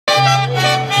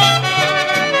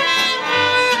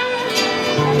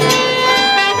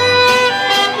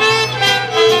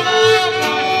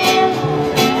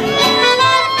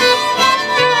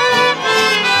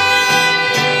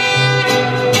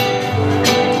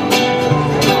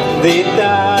de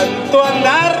tanto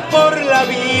andar por la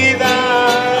vida.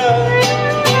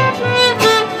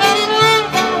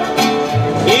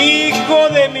 Hijo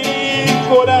de mi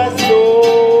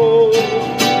corazón,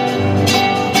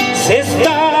 se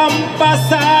están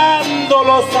pasando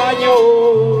los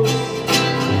años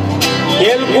y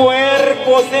el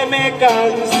cuerpo se me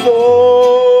cansó.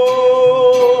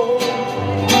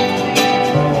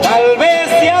 Tal vez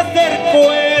se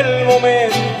acercó el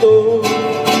momento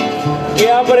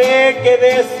que habré que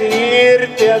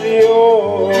decirte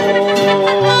adiós.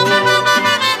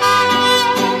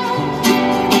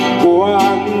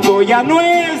 Cuando ya no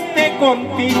esté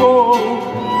contigo,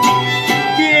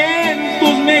 quien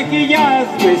tus mejillas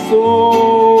besó,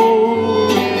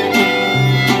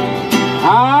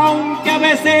 aunque a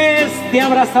veces te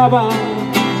abrazaba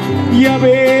y a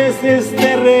veces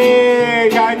te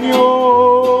regañó.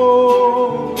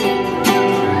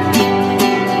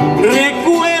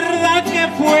 Recuerda que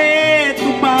fue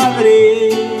tu padre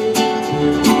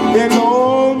el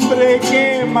hombre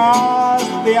que más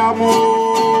te amó.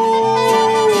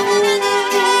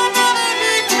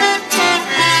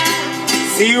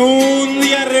 Si un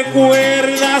día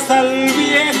recuerdas al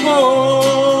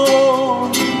viejo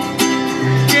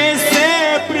que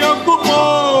se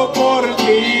preocupó por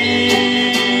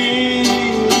ti,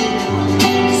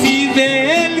 si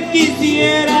de él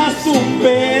quisieras un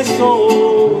beso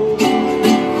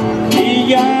y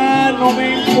ya no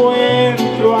me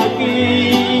encuentro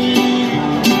aquí,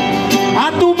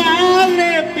 a tu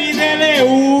madre pídele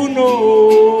uno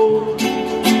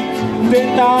de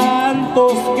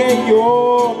tantos que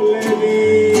yo le di.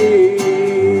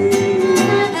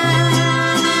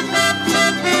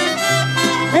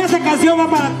 Esa canción va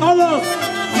para todos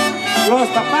los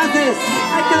papaces.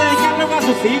 Hay que dedicarle a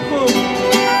sus hijos.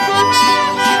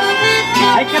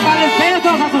 Hay que darles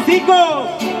besos a sus hijos,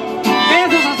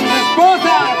 besos a sus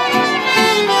esposas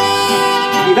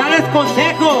y darles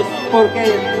consejos, porque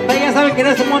ya saben que en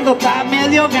este mundo está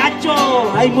medio gacho.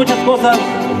 Hay muchas cosas.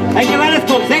 Hay que darles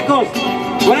consejos.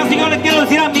 Bueno, si yo le quiero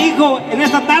decir a mi hijo en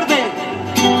esta tarde,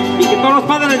 y que todos los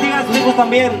padres les digan a sus hijos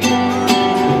también: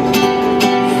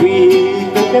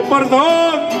 fíjate por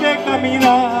dónde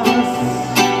caminas,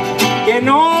 que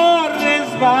no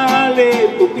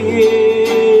resbale tu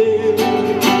pie.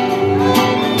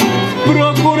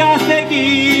 Procura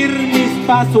seguir mis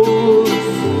pasos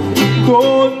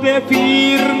donde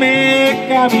firme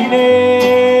caminé,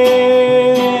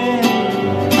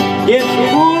 y es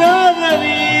segura de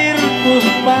ir tus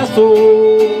pasos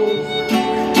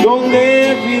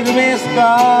donde firmes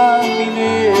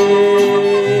caminé.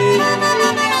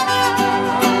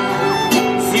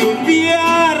 Si un día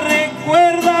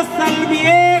recuerdas al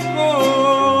viejo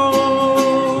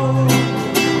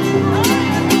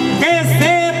que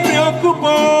se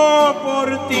preocupó por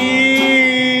ti,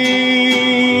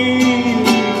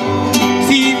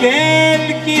 si de él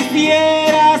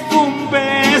quisieras un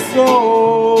beso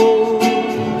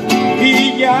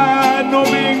y ya no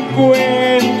me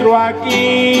encuentro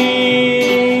aquí,